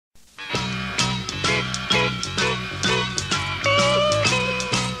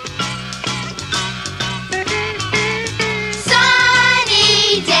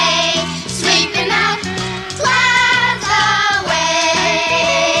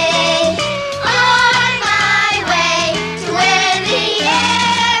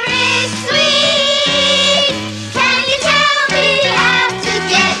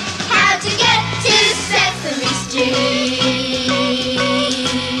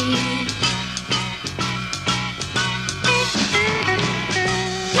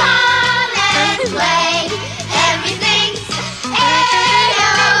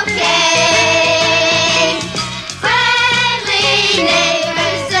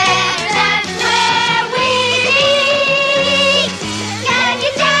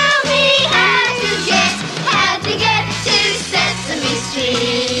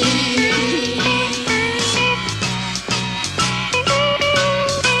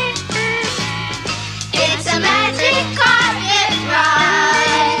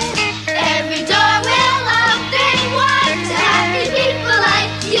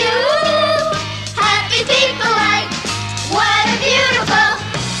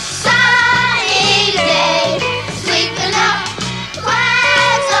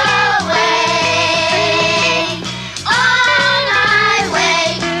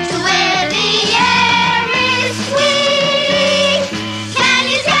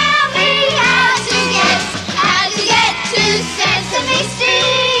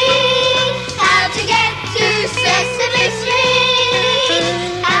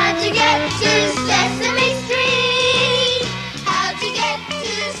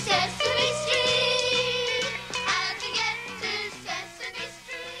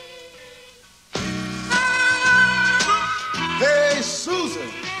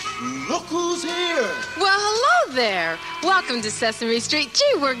there. Welcome to Sesame Street.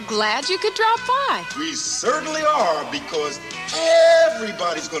 Gee, we're glad you could drop by. We certainly are, because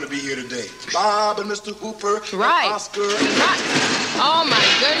everybody's going to be here today. Bob and Mr. Hooper, Right. and Oscar. Right. Oh, my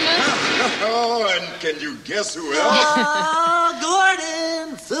goodness. Oh, and can you guess who else? Oh,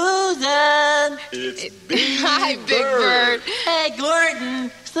 Gordon, Susan. It's Big Hi, Big Bird. Hey, Gordon,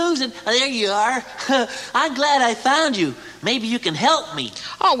 Susan, there you are. I'm glad I found you. Maybe you can help me.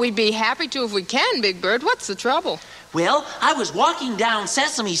 Oh, we'd be happy to if we can, Big Bird. What's the trouble? Well, I was walking down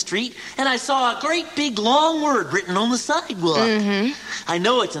Sesame Street, and I saw a great big long word written on the sidewalk. Mm-hmm. I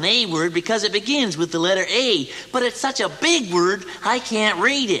know it's an A word because it begins with the letter A, but it's such a big word, I can't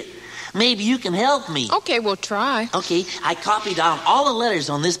read it. Maybe you can help me. Okay, we'll try. Okay, I copied down all the letters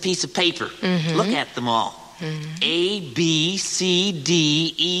on this piece of paper. Mm-hmm. Look at them all. Mm-hmm. A, B, C,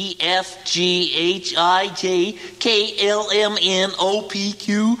 D, E, F, G, H, I, J, K, L, M, N, O, P,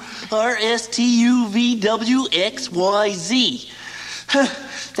 Q, R, S, T, U, V, W, X, Y, Z.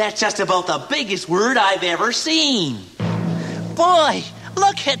 That's just about the biggest word I've ever seen. Boy,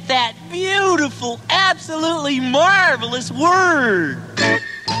 look at that beautiful, absolutely marvelous word.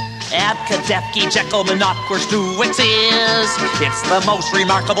 Abkadefki, Jekyll, Monoquer, Stewix is. It's the most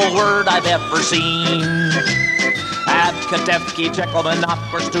remarkable word I've ever seen. Abkadefki, Jekyll,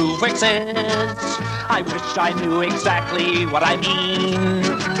 Monoquer, Stewix is. I wish I knew exactly what I mean.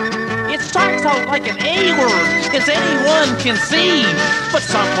 It starts out like an A word, as anyone can see. But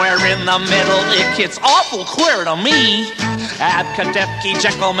somewhere in the middle, it gets awful queer to me. Abkadefki,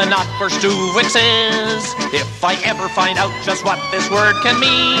 Jekyll, Monoquer, Stewix is. If I ever find out just what this word can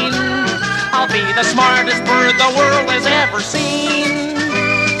mean, I'll be the smartest bird the world has ever seen.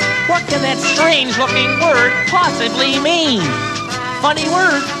 What can that strange-looking word possibly mean? Funny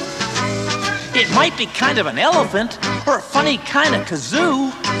word. It might be kind of an elephant, or a funny kind of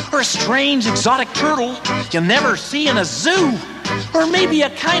kazoo, or a strange exotic turtle you'll never see in a zoo, or maybe a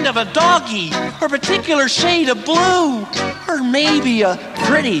kind of a doggy, or a particular shade of blue, or maybe a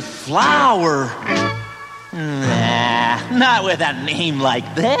pretty flower. Nah, not with a name like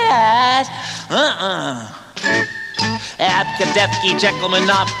that. Abkadefki, Jekyll,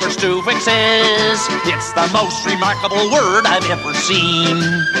 Monoquer, Stewix is. It's the most remarkable word I've ever seen.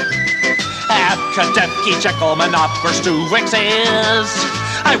 Abkadefki, Jekyll, Monoquer, Stewix is.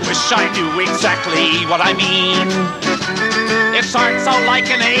 I wish I knew exactly what I mean. It starts out like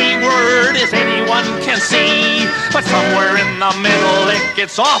an A word, as anyone can see, but somewhere in the middle it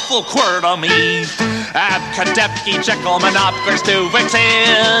gets awful queer to me. Abkadefki, Jekyll, Monoquer, Stewix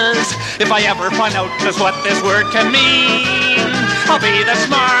is. If I ever find out just what this word can mean, I'll be the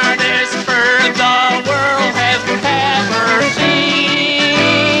smartest bird the world has ever seen.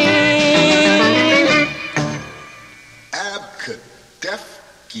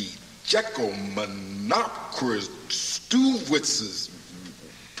 Abkadefki, Jekyll, Monoquer, Stewitz's.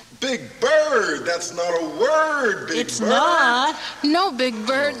 Big Bird, that's not a word, Big Bird. It's not. No, Big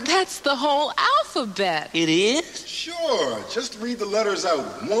Bird, that's the whole alphabet. It is? Sure, just read the letters out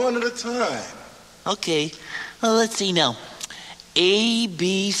one at a time. Okay, well, let's see now. A,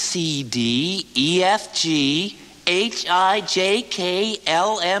 B, C, D, E, F, G, H, I, J, K,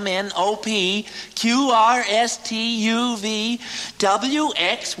 L, M, N, O, P, Q, R, S, T, U, V, W,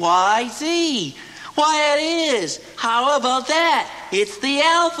 X, Y, Z. Why, it is. How about that? It's the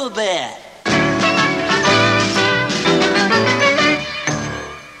alphabet.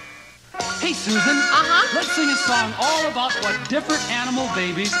 Hey, Susan. Let's sing a song all about what different animal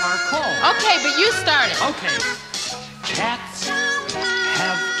babies are called. Okay, but you started. Okay. Cats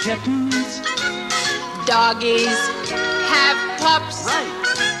have kittens. Doggies have pups. Right.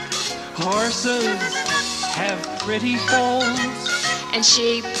 Horses have pretty foals. And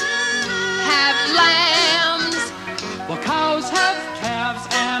sheep have lambs. Well, cows have calves,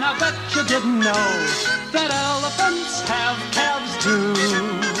 and I bet you didn't know that elephants have calves too.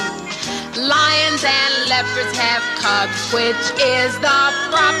 Lions and leopards have cubs, which is the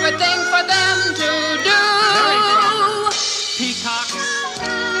proper thing for them to do. Peacocks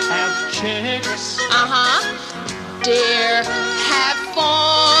have chicks. Deer have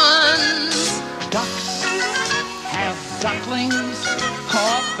fawns. Ducks have ducklings,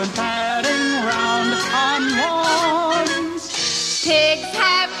 often padding round on lawns. Pigs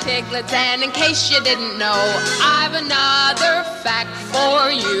have piglets, and in case you didn't know, I've another fact for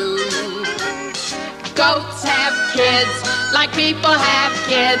you. Goats have kids, like people have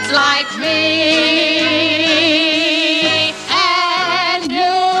kids like me and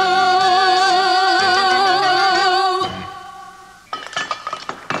you.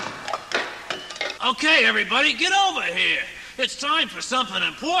 Okay, everybody, get over here. It's time for something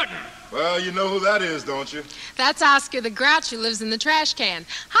important. Well, you know who that is, don't you? That's Oscar the Grouch who lives in the trash can.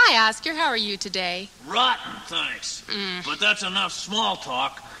 Hi, Oscar. How are you today? Rotten, thanks. But that's enough small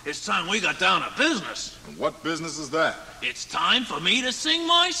talk. It's time we got down to business. And what business is that? It's time for me to sing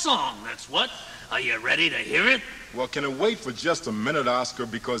my song, that's what. Are you ready to hear it? Well, can it wait for just a minute, Oscar?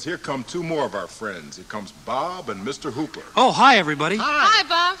 Because here come two more of our friends. Here comes Bob and Mr. Hooper. Oh, hi, everybody. Hi,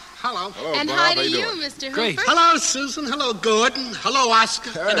 Bob. Hello. Hello, And Bob. hi How to you, doing? Mr. Great. Hooper. Hello, Susan. Hello, Gordon. Hello,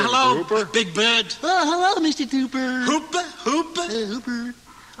 Oscar. Hey, and hello, Mr. Hooper. Big Bird. Oh, hello, Mr. Hooper. Hooper.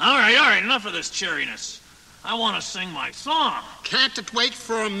 All right, enough of this cheeriness. I want to sing my song. Can't it wait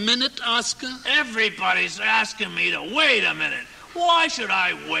for a minute, Oscar? Everybody's asking me to wait a minute. Why should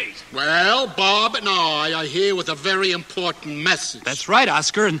I wait? Well, Bob and I are here with a very important message. That's right,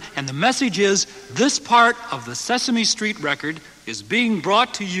 Oscar, and the message is this part of the Sesame Street record is being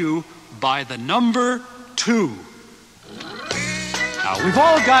brought to you by the number 2. Now, we've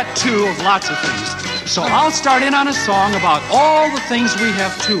all got 2 of lots of things, so I'll start in on a song about all the things we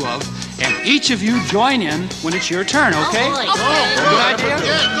have 2 of, and each of you join in when it's your turn, okay? Good idea?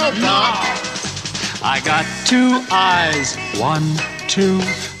 Yeah, go, Bob. I got 2 eyes, 1, 2.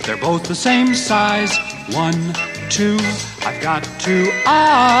 They're both the same size, 1, 2. I've got 2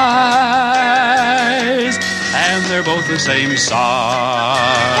 eyes, and they're both the same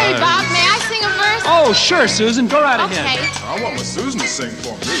size. Hey, Bob, may I sing a verse? Oh, sure, Susan, go right ahead. Okay. I want Miss Susan to sing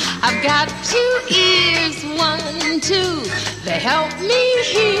for me. I've got 2 ears, 1, 2. They help me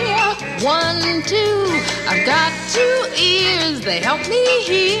hear, 1, 2. I've got 2 ears, they help me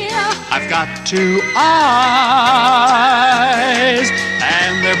hear. I've got 2 eyes,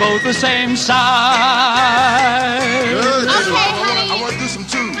 and they're both the same size. Good. Okay, honey. I want to do some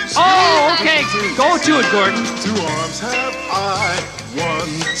twos. Oh, okay. Go to it, Gordon. 2 arms have I, 1,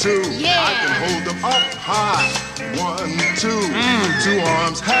 2. Yeah. I can hold them up high, 1, 2. 2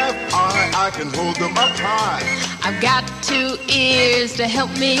 arms have I can hold them up high. I've got 2 ears to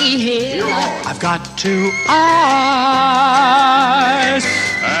help me hear. You're on. I've got 2 eyes,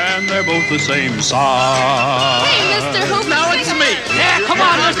 and they're both the same size. Hey, Mr. Hooper. Now it's me. Yeah, come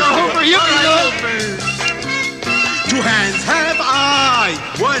on, Mr. Hooper, you can do it. 2 hands have I,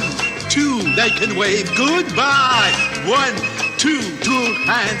 1, 2. They can wave goodbye, 1, 2. 2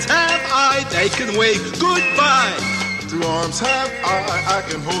 hands have I, they can wave goodbye. 2 arms have I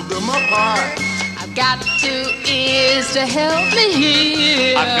can hold them up high. I've got 2 ears to help me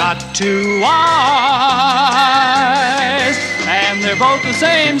hear. I've got 2 eyes, and they're both the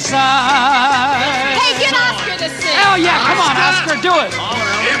same size. Hey, get Oscar to sing. Oh, yeah, come on, Oscar, do it.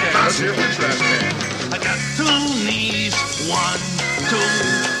 Let's hear the trash can. I got 2 knees, 1, 2.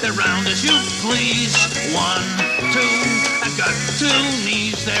 They're round as you please, 1, 2. I've got 2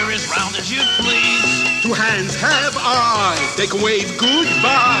 knees, they're as round as you please. 2 hands have I, they can wave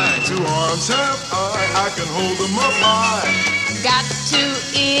goodbye. 2 arms have I can hold them up high. I've got 2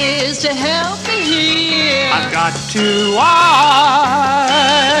 ears to help me hear. I've got 2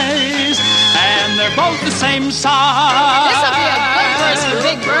 eyes, and they're both the same size. This'll be a good verse for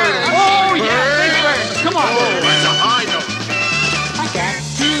Big Bird. Oh, yeah, Big Bird. Come on. That's a high note. I got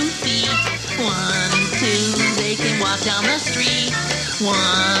 2 feet, 1, 2. They can walk down the street, 1,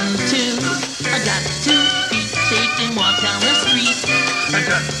 2. I got 2 feet, they can walk down the street. I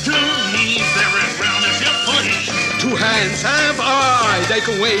got 2 knees, they're as round as you please. 2 hands have I, they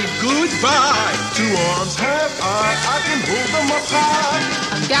can wave goodbye. 2 arms have I can hold them up high.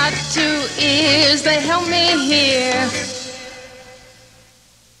 I've got 2 ears, they help me hear.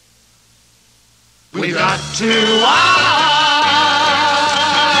 We've got 2 eyes,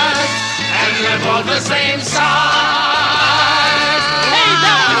 and they're both the same size. Hey,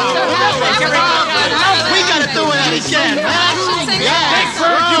 We gotta do it again, man. Big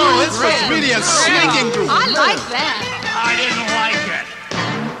Bird, you were This was really a swinging group. I like that. I didn't like it.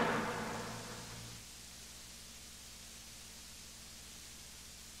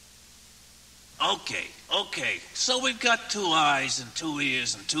 Okay. So we've got 2 eyes and 2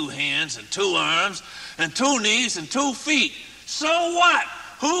 ears and 2 hands and 2 arms and 2 knees and 2 feet. So what?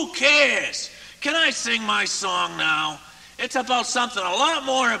 Who cares? Can I sing my song now? It's about something a lot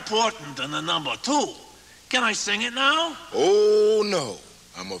more important than the number 2. Can I sing it now? Oh, no.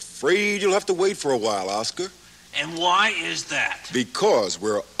 I'm afraid you'll have to wait for a while, Oscar. And why is that? Because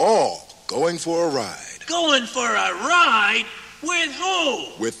we're all going for a ride. Going for a ride? With who?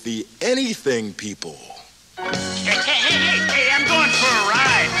 With the anything people. Hey, I'm going for a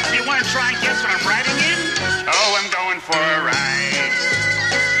ride. You want to try and guess what I'm riding in? Oh, I'm going for a ride.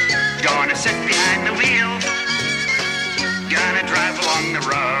 Gonna sit behind the wheel. Gonna drive along the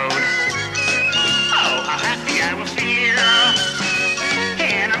road. Oh, how happy I will feel.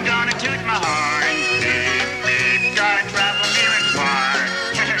 And I'm gonna do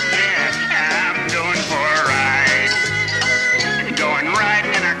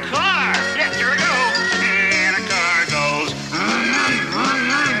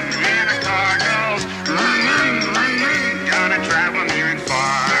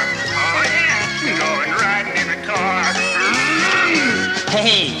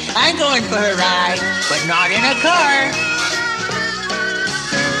I'm going for a ride, but not in a car.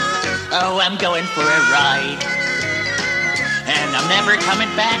 Oh, I'm going for a ride, and I'm never coming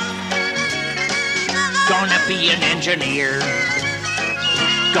back. Gonna be an engineer,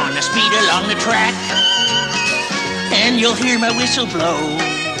 gonna speed along the track, and you'll hear my whistle blow,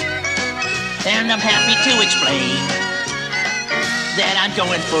 and I'm happy to explain that I'm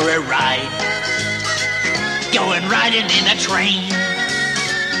going for a ride, going riding in a train,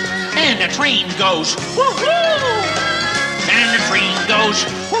 and the train goes woo-hoo, and the train goes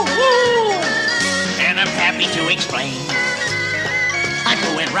woo-hoo, and I'm happy to explain I'm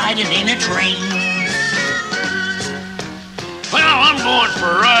going riding in a train. Well, I'm going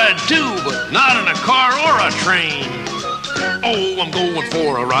for a ride too, but not in a car or a train. Oh, I'm going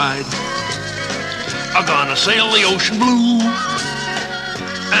for a ride. I'm gonna sail the ocean blue,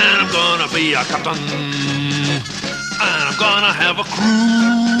 and I'm gonna be a captain, and I'm gonna have a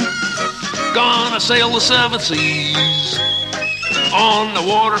crew. Gonna sail the 7 seas, on the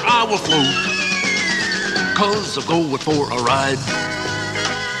water I will float, 'cause I'm going for a ride,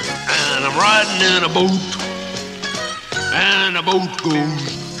 and I'm riding in a boat, and a boat goes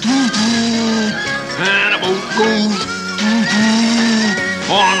doo-doo, and a boat goes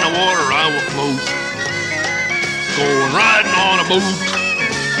doo-doo, on the water I will float, going riding on a boat.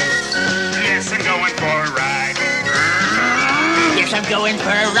 Yes, I'm going for a ride. Yes, I'm going for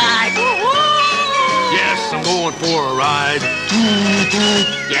a ride. Yes, I'm going for a ride.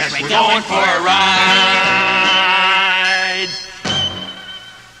 Yes, we're going for a ride.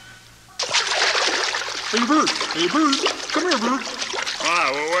 Hey, Bert. Hey, Bert. Come here, Bert.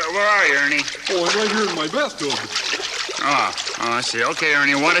 Where are you, Ernie? Oh, I'm right here in my bathtub. Oh, I see. Okay,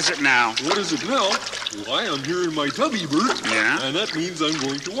 Ernie, what is it now? What is it now? Why, I'm here in my tubby, Bert. Yeah? And that means I'm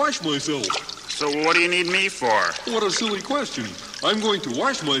going to wash myself. So what do you need me for? What a silly question. I'm going to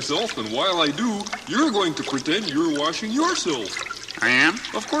wash myself, and while I do, you're going to pretend you're washing yourself. I am?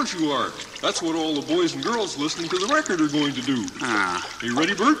 Of course you are. That's what all the boys and girls listening to the record are going to do. Ah. You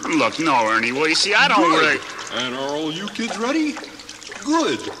ready, Bert? Look, no, Ernie. Well, you see, I don't Good. really... And are all you kids ready?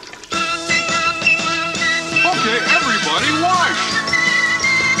 Good. Okay, everybody wash.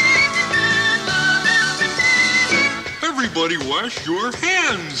 Everybody wash your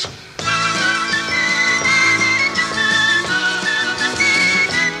hands.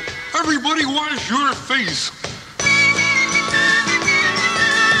 Everybody wash your face.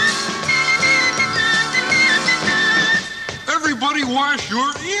 Everybody wash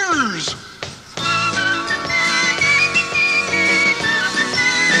your ears.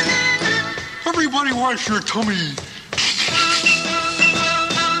 Everybody wash your tummy.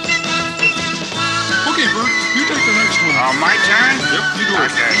 Okay, Bert, you take the next one. Oh, my turn? Yep, you do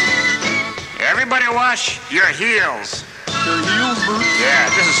it. Okay. Everybody wash your heels. Your heels, Bert? Yeah,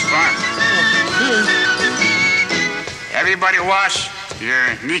 this is fun. Okay. Everybody wash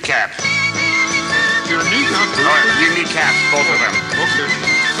your kneecap. Your kneecap, Bert? Oh, your kneecaps, both of them. Okay,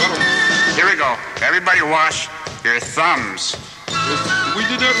 got them. Here we go. Everybody wash your thumbs. We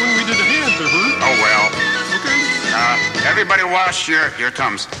did that when we did the hands, Bert. Oh, well. Okay. Everybody wash your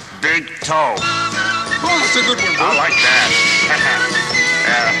thumbs. Big toe. Oh, that's a good one, Bert. I like that.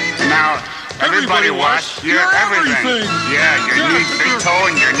 Now, everybody wash your everything. Yeah, your big toe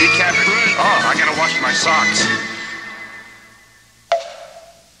and your kneecap. Oh, I gotta wash my socks.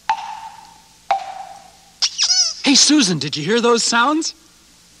 Hey, Susan, did you hear those sounds?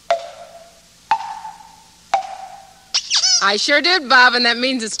 I sure did, Bob, and that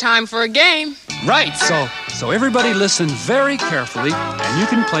means it's time for a game. Right, so everybody listen very carefully, and you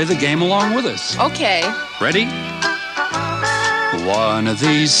can play the game along with us. Okay. Ready? One of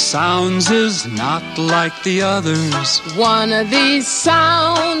these sounds is not like the others. One of these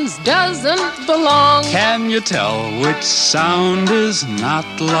sounds doesn't belong. Can you tell which sound is not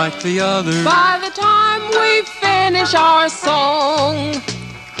like the other? By the time we finish our song.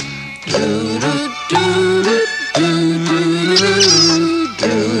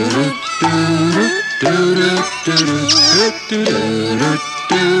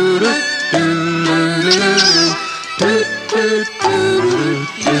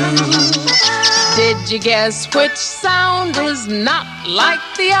 Did you guess which sound is not like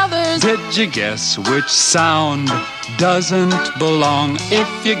the others? Did you guess which sound doesn't belong?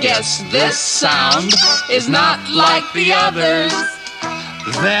 If you guess this sound is not like the others,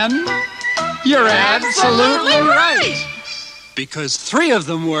 then you're absolutely right. Because 3 of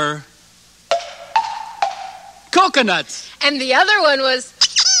them were coconuts. And the other one was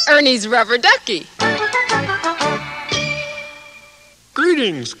Ernie's rubber ducky.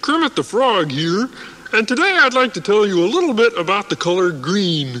 Greetings, Kermit the Frog here, and today I'd like to tell you a little bit about the color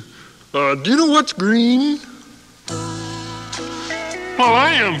green. Do you know what's green? Well,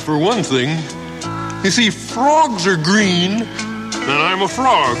 I am, for one thing. You see, frogs are green, and I'm a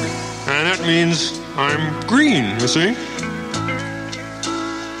frog. And that means I'm green, you see?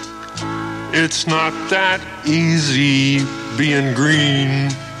 It's not that easy being green.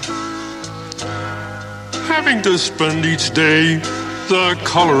 Having to spend each day the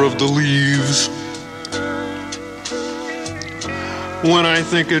color of the leaves, when I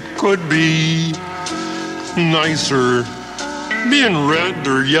think it could be nicer being red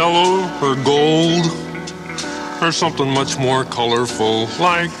or yellow or gold or something much more colorful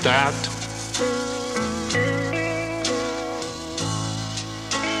like that.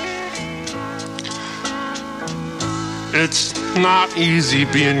 It's not easy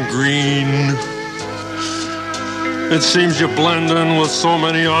being green. It seems you blend in with so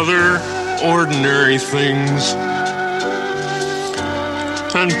many other ordinary things,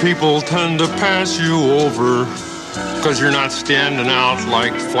 and people tend to pass you over because you're not standing out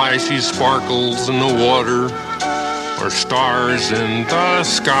like flashy sparkles in the water or stars in the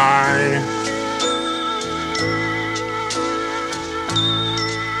sky.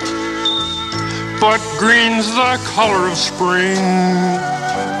 But green's the color of spring,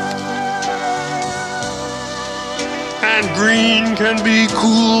 and green can be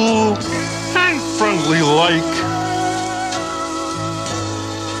cool and friendly like,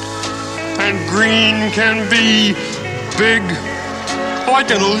 and green can be big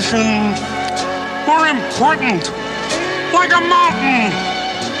like an ocean, or important like a mountain,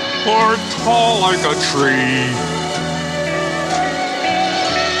 or tall like a tree.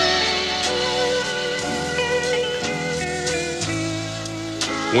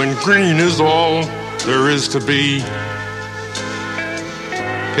 When green is all there is to be,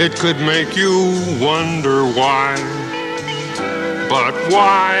 it could make you wonder why. But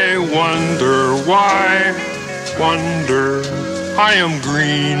why wonder, why wonder? I am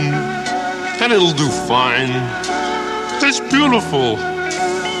green, and it'll do fine. It's beautiful,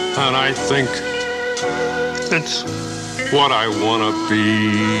 and I think it's what I want to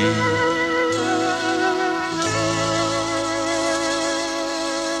be.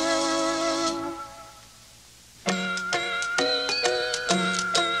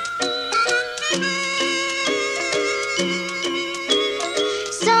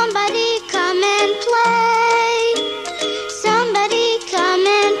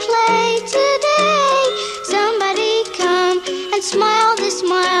 Smile the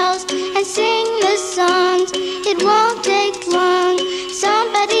smiles and sing the songs. It won't take long.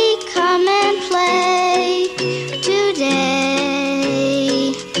 Somebody come and play today.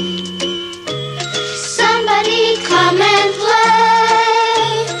 Somebody come and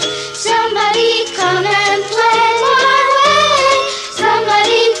play. Somebody come and play my way.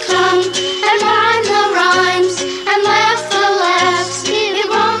 Somebody come and rhyme the rhymes and laugh the laughs. It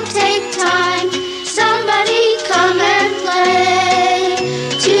won't take time. Somebody come and play.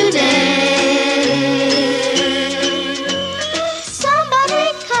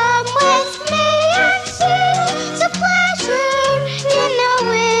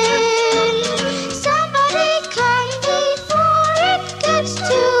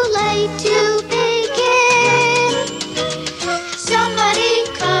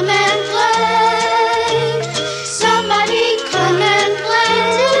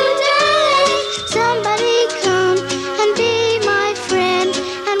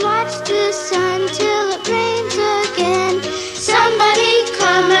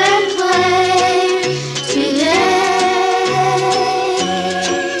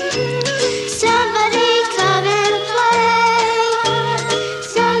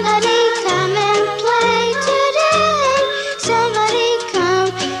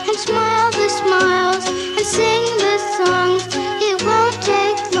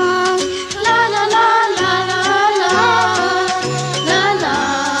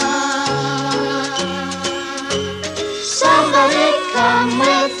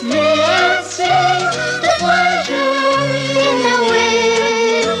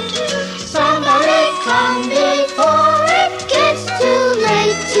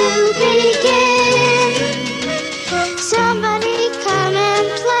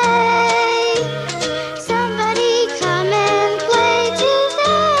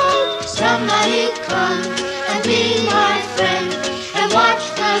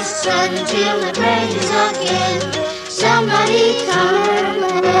 Till it rains again. Somebody come and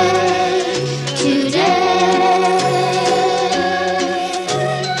play today.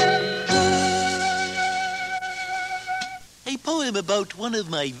 A poem about one of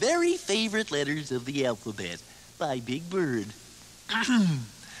my very favorite letters of the alphabet by Big Bird.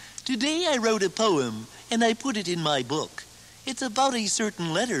 To Today I wrote a poem, and I put it in my book. It's about a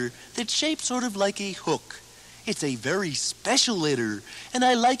certain letter that's shaped sort of like a hook. It's a very special letter, and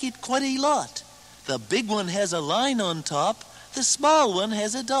I like it quite a lot. The big one has a line on top, the small one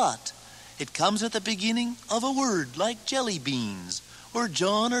has a dot. It comes at the beginning of a word like jelly beans, or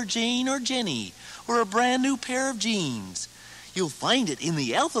John or Jane or Jenny, or a brand new pair of jeans. You'll find it in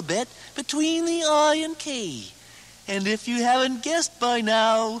the alphabet between the I and K. And if you haven't guessed by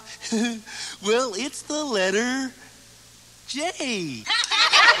now, well, it's the letter J.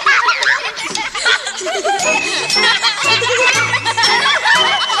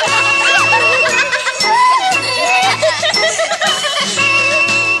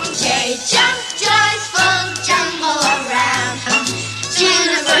 J, jump, joyful, jumble around.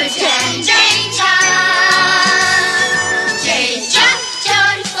 Jennifer can J, jump,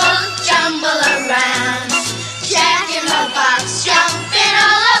 joyful, jumble around. Jack in the box jumping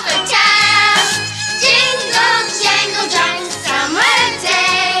all over town. Jingle, jangle, jangle, summer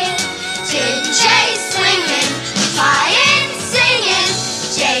day. J swinging, flying, singing.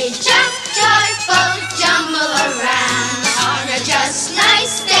 J jump, joyful, jumble around. On a just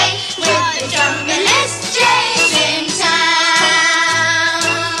nice day with the jumpin'est J's in town.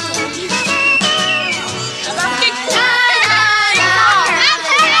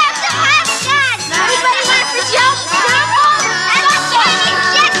 Everybody wants to jump, and also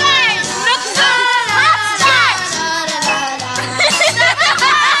chickens.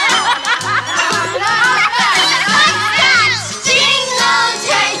 Jingle,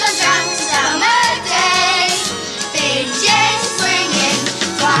 jangle, jump, summer day. Big J swinging,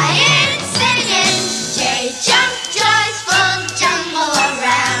 flying, singing. J jump, joyful, jumble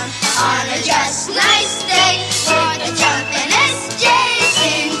around. On a just nice day with the jumpin'est J's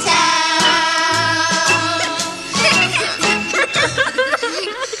in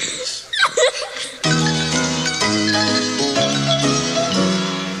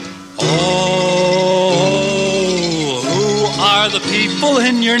Oh, who are the people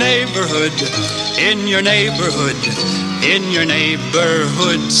in your neighborhood? In your neighborhood? In your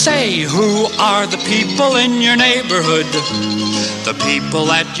neighborhood? Say, who are the people in your neighborhood? The people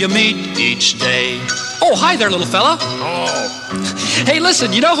that you meet each day. Oh, hi there, little fella. Oh, Hey,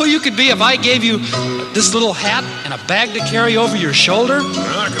 listen, you know who you could be if I gave you this little hat and a bag to carry over your shoulder?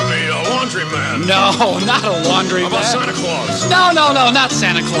 that could be a laundryman. No, not a laundry How about man. Santa Claus? No, not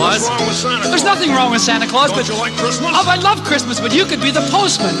Santa Claus. What's wrong with Santa Claus? There's nothing wrong with Santa Claus, Don't but you like Christmas? Oh, I love Christmas, but you could be the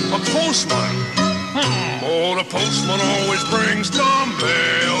postman. A postman. Oh, the postman always brings the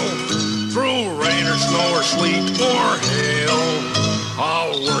mail. Through rain or snow or sleet or hail.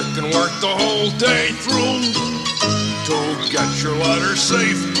 I'll work the whole day through to get your letter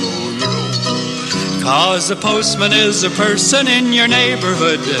safe to you. 'Cause a postman is a person in your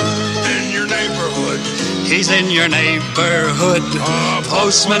neighborhood. In your neighborhood. He's in your neighborhood. A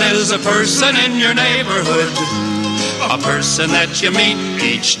postman is a person in your neighborhood. A person that you meet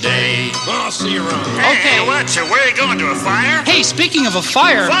each day. I'll see you around. Hey, where are you going, to a fire? Hey, speaking of a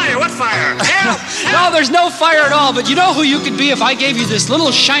fire. Fire? What fire? Help! No, there's no fire at all, but you know who you could be if I gave you this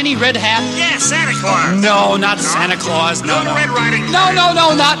little shiny red hat? Yeah, Santa Claus. No, not Santa Claus. No. Red Riding Hood.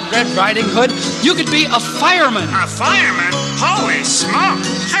 No, not Red Riding Hood. You could be a fireman. A fireman? Holy smoke!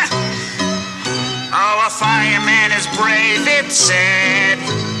 Oh, a fireman is brave, it's said.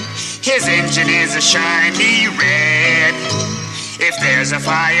 His engine is a shiny red. If there's a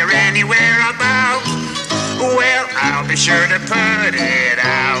fire anywhere about, well, I'll be sure to put it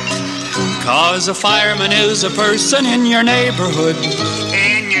out. 'Cause a fireman is a person in your neighborhood.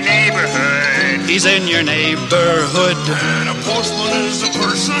 In your neighborhood. He's in your neighborhood. And a postman is a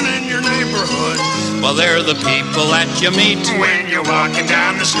person in your neighborhood. Well, they're the people that you meet when you're walking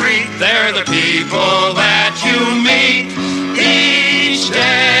down the street. They're the people that you meet each day.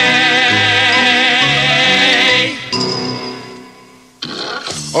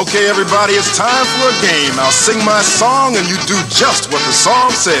 Okay, everybody, it's time for a game. I'll sing my song and you do just what the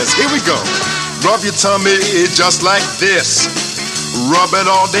song says. Here we go. Rub your tummy just like this. Rub it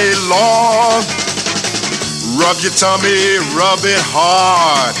all day long. Rub your tummy, rub it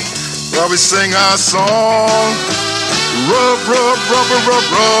hard. While we sing our song. Rub, rub, rubber, rub,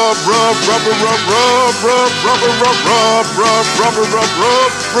 rub, rub, rubber, rub, rub, rub, rubber, rub, rub, rub, rubber, rub,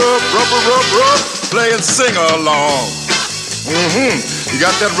 rub, rub, rubber, rub, rub. Play and sing along. You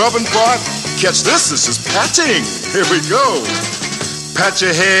got that rubbing part? Catch this is patting. Here we go. Pat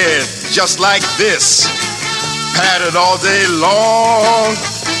your head just like this. Pat it all day long.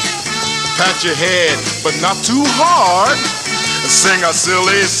 Pat your head, but not too hard. Sing a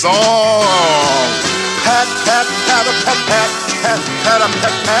silly song. Pat, pat, pat, pat, pat.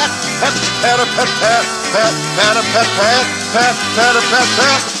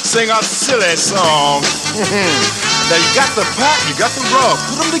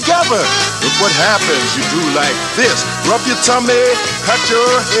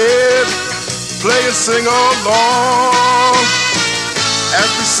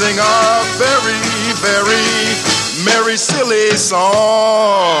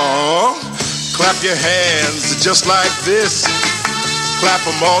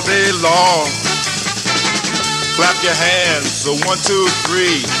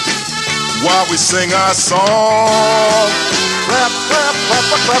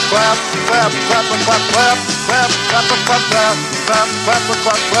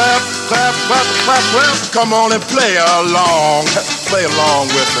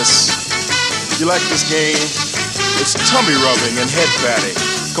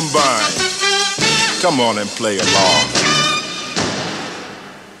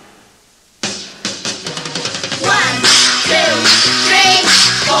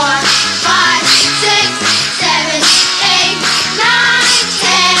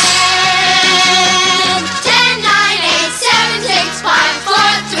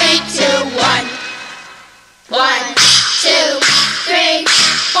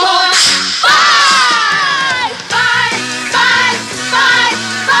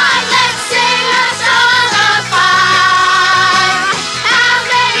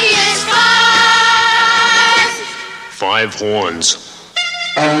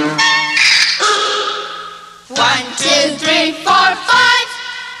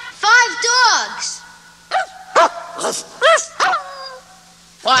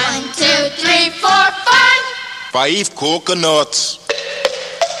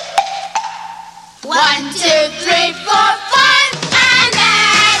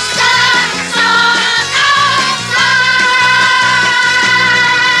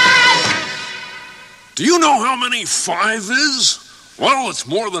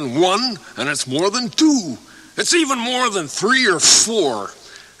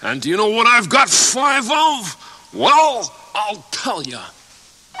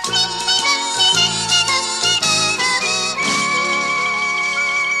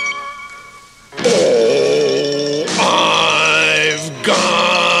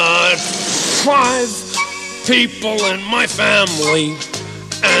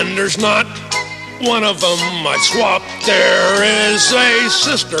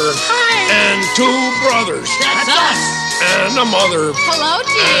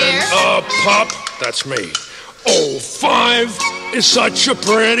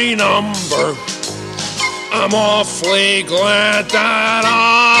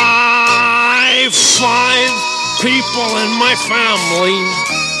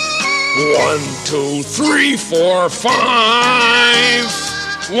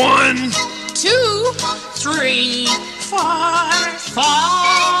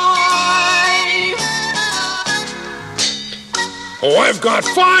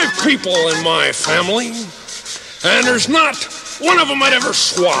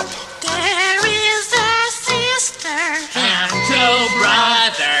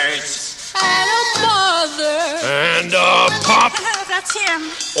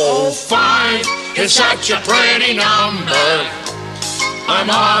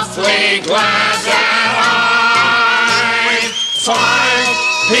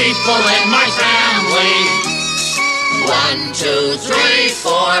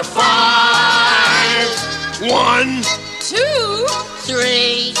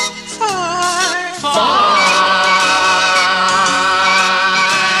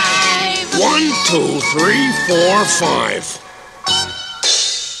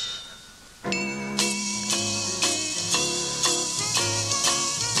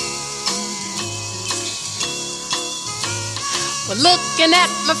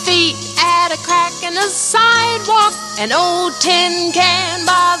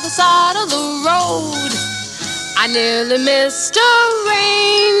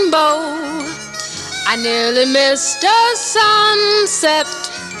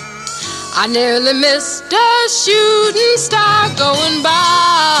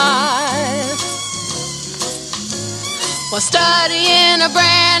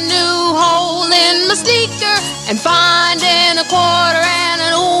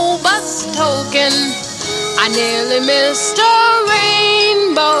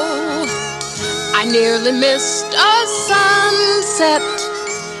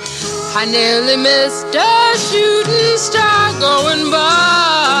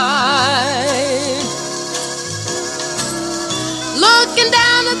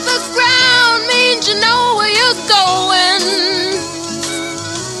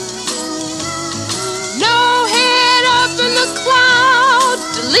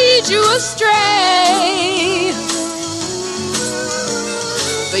 astray.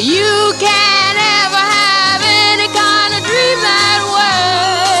 But you can't ever have any kind of dream that way.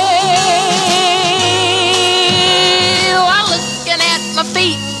 While looking at my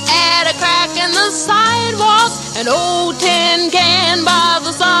feet at a crack in the sidewalk, an old tin can by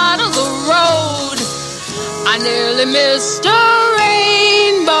the side of the road, I nearly missed a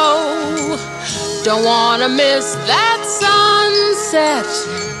rainbow. Don't wanna miss that sunset.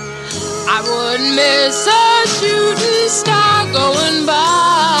 I wouldn't miss a shooting star going by,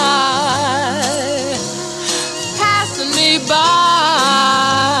 passing me by,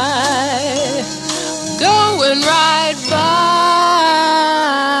 going right by.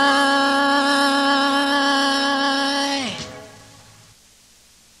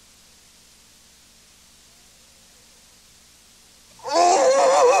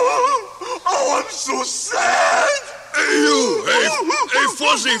 Oh, I'm so sad. Hey, you! Hey,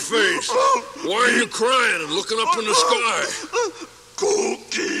 fuzzy face! Why are you crying and looking up in the sky?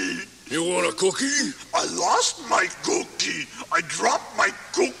 Cookie. You want a cookie? I lost my cookie. I dropped my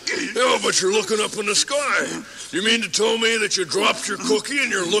cookie. Yeah, but you're looking up in the sky. You mean to tell me that you dropped your cookie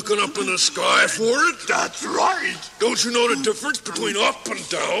and you're looking up in the sky for it? That's right. Don't you know the difference between up and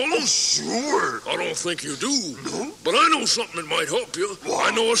down? Oh, sure. I don't think you do. No? But I know something that might help you.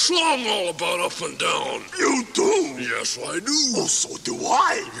 What? I know a song all about up and down. You do? Yes, I do. Oh, so do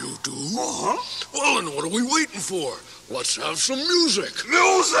I. You do? Uh-huh. Well, then what are we waiting for? Let's have some music.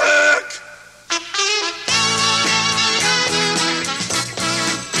 Music!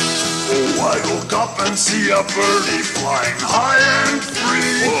 Oh, I look up and see a birdie flying high and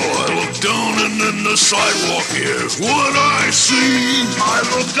free. Oh, I look down and then the sidewalk is what I see. I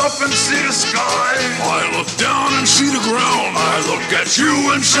look up and see the sky. I look down and see the ground. I look at you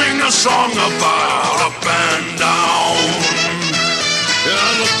and sing a song about up and down. Yeah,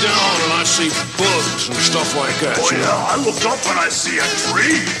 I look down and I see bugs and stuff like that. Oh, yeah, I look up and I see a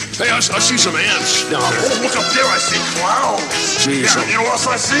tree. Hey, I see some ants down there. Oh, look up there, I see clouds. See Yeah, some... you know what else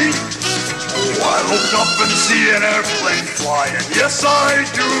I see? Oh, I look up and see an airplane flying. Yes, I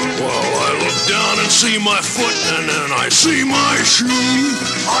do. Well, I look down and see my foot and then I see my shoe.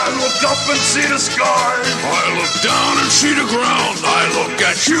 I look up and see the sky. I look down and see the ground. I look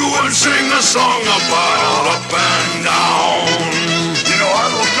at you and sing a song about up and down. You know, I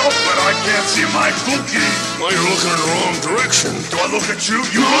look up but I can't see my cookie. Well, you're looking in the wrong direction. Do I look at you?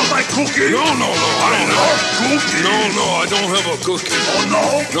 You want my cookie? No, I don't have a cookie. No, I don't have a cookie. Oh, no?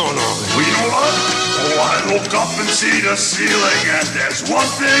 No. Well, you know what? Oh, I look up and see the ceiling and there's one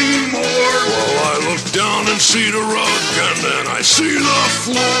thing more. Well, I look down and see the rug and then I see the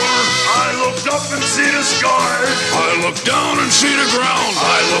floor. I look up and see the sky. I look down and see the ground.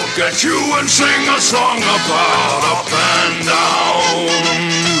 I look at you and sing a song about up and down.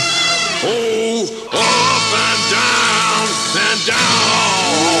 Oh, up and down and down.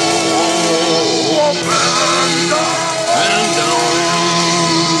 Up and down. And down.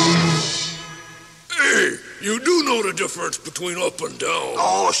 Hey, you do know the difference between up and down.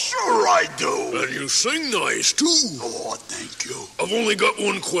 Oh, sure I do. And you sing nice, too. Oh, thank you. I've only got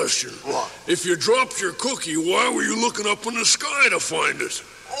one question. What? If you dropped your cookie, why were you looking up in the sky to find it?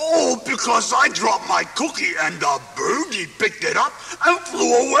 Oh, because I dropped my cookie and the birdie picked it up and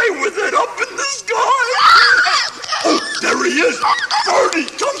flew away with it up in the sky. Oh, there he is. Birdie,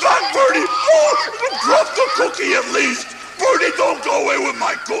 come back, Birdie. Oh, drop the cookie at least. Birdie, don't go away with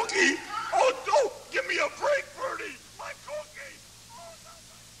my cookie. Oh, no, give me a break, Birdie. My cookie.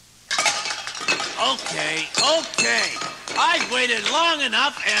 Okay. I've waited long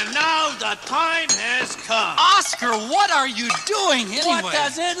enough, and now the time has come. Oscar, what are you doing anyway? What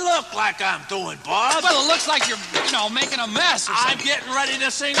does it look like I'm doing, Bob? Well, it looks like you're, making a mess or I'm something. getting ready to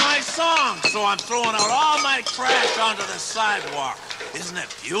sing my song, so I'm throwing out all my trash onto the sidewalk. Isn't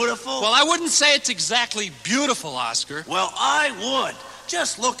it beautiful? Well, I wouldn't say it's exactly beautiful, Oscar. Well, I would.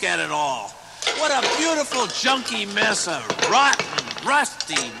 Just look at it all. What a beautiful junky mess of rotten,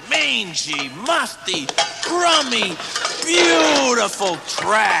 rusty, mangy, musty, crummy, beautiful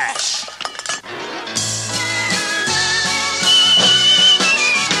trash.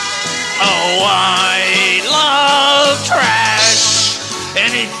 Oh, I love trash.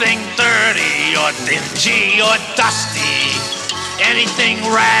 Anything dirty or dingy or dusty. Anything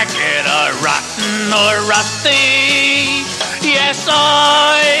ragged or rotten or rusty. Yes,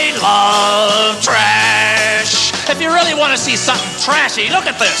 I love trash. If you really want to see something trashy, look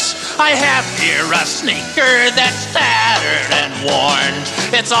at this. I have here a sneaker that's tattered and worn.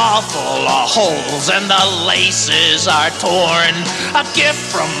 It It's all full of holes and the laces are torn. A gift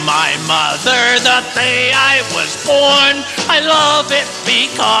from my mother the day I was born. I love it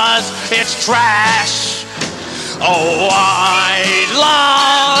because it's trash. Oh, I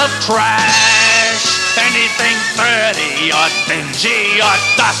love trash. Anything dirty or dingy or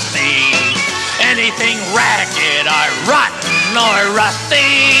dusty. Anything ragged or rotten or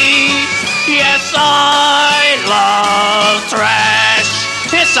rusty. Yes, I love trash.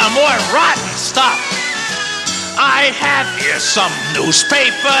 Here's some more rotten stuff. I have here some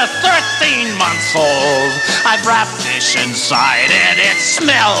newspaper, 13 months old. I've wrapped this inside and it's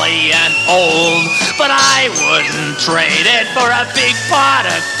smelly and old. But I wouldn't trade it for a big pot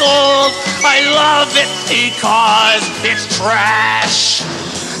of gold. I love it because it's trash.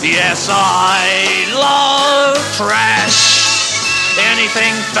 Yes, I love trash.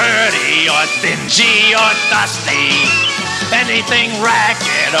 Anything dirty or dingy or dusty. Anything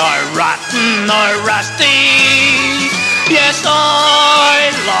ragged or rotten or rusty. Yes,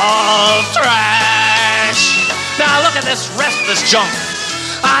 I love trash. Now look at this restless junk.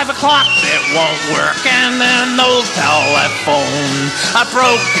 I've a clock that won't work and an old telephone, a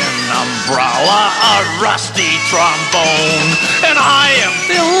broken umbrella, a rusty trombone, and I am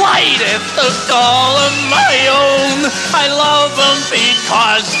delighted to call them my own. I love them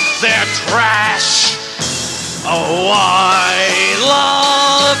because they're trash. Oh, I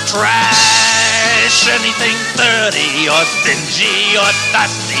love trash. Anything dirty or dingy or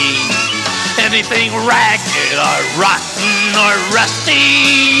dusty. Anything ragged or rotten or rusty.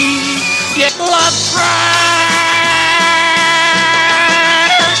 You love trash.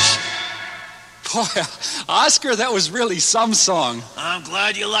 Boy, Oscar, that was really some song. I'm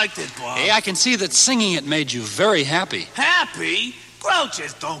glad you liked it, Bob. Hey, I can see that singing it made you very happy. Happy?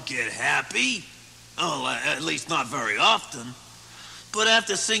 Grouches don't get happy. Oh, at least not very often. But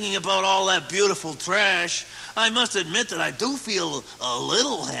after singing about all that beautiful trash, I must admit that I do feel a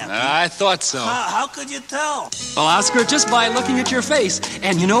little happy. I thought so. How could you tell? Well, Oscar, just by looking at your face.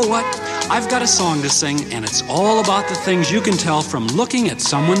 And you know what? I've got a song to sing, and it's all about the things you can tell from looking at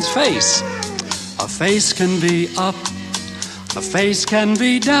someone's face. A face can be up, a face can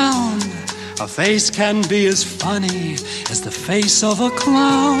be down, a face can be as funny as the face of a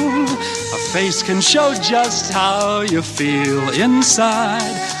clown. A face can show just how you feel inside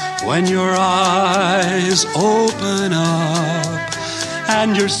when your eyes open up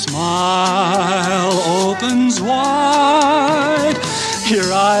and your smile opens wide.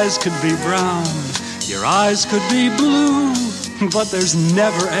 Your eyes could be brown, your eyes could be blue, but there's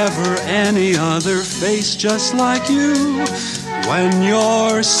never ever any other face just like you. When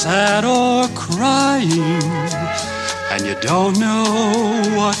you're sad or crying and you don't know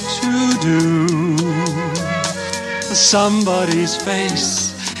what to do, somebody's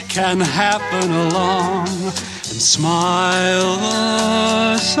face can happen along and smile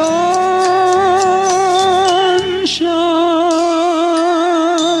the sunshine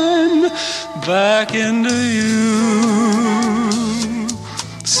back into you.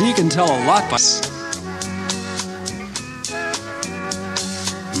 So you can tell a lot by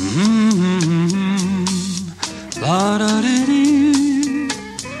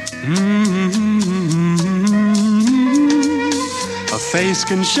A face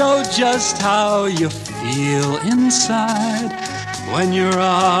can show just how you feel inside when your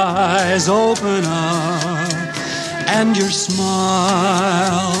eyes open up and your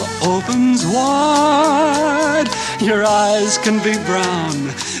smile opens wide. Your eyes can be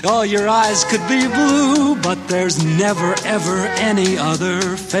brown, oh, your eyes could be blue, but there's never ever any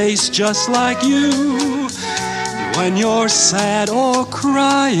other face just like you. When you're sad or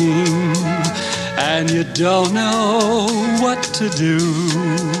crying and you don't know what to do,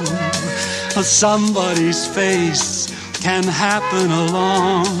 somebody's face can happen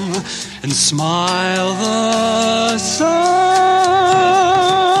along and smile the sunshine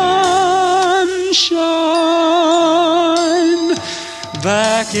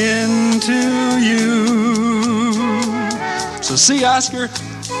back into you. So see, Oscar,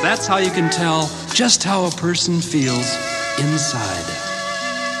 that's how you can tell just how a person feels inside.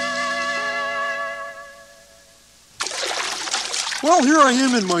 Well, here I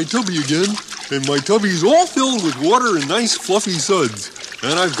am in my tubby again, and my tubby's all filled with water and nice fluffy suds.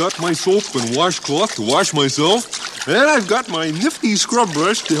 And I've got my soap and washcloth to wash myself, and I've got my nifty scrub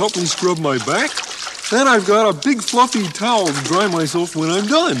brush to help me scrub my back, and I've got a big fluffy towel to dry myself when I'm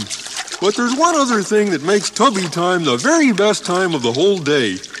done. But there's one other thing that makes tubby time the very best time of the whole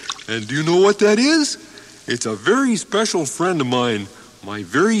day. And do you know what that is? It's a very special friend of mine, my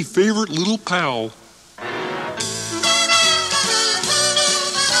very favorite little pal.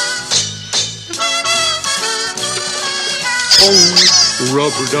 Oh,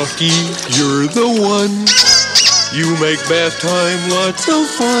 rubber ducky, you're the one. You make bath time lots of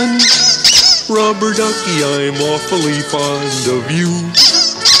fun. Rubber ducky, I'm awfully fond of you.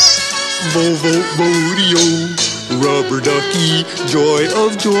 Bo-bo-bo-dee-o, rubber ducky, joy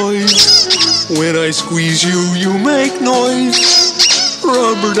of joys. When I squeeze you, you make noise.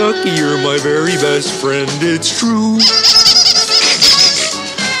 Rubber ducky, you're my very best friend, it's true.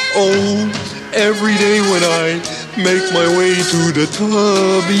 Oh, every day when I make my way to the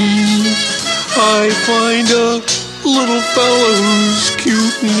tubby, I find a little fella who's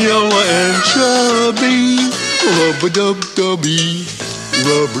cute and yellow and chubby. Rub-a-dub-dubby,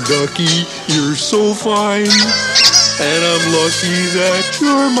 rubber ducky, you're so fine, and I'm lucky that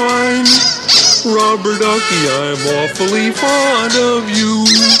you're mine. Rubber ducky, I'm awfully fond of you.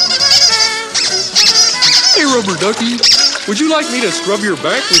 Hey, rubber ducky, would you like me to scrub your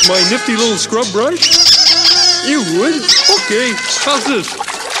back with my nifty little scrub brush? You would? Okay, how's this?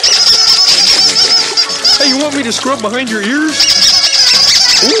 Hey, you want me to scrub behind your ears?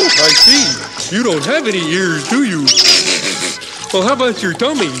 Oh, I see. You don't have any ears, do you? Well, how about your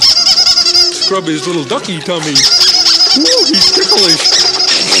tummy? Scrub his little ducky tummy. Ooh, he's ticklish.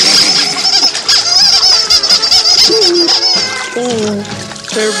 Oh,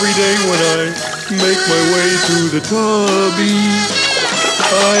 every day when I make my way to the tubby,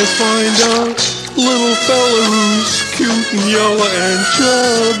 I find a little fella who's cute and yellow and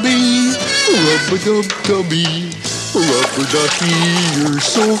chubby. Rub-a-dub-dubby, rubber ducky, you're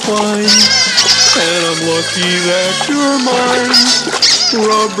so fine, and I'm lucky that you're mine.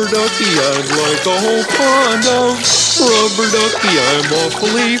 Rubber ducky, I'd like a whole pond of rubber ducky, I'm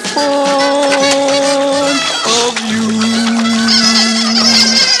awfully fond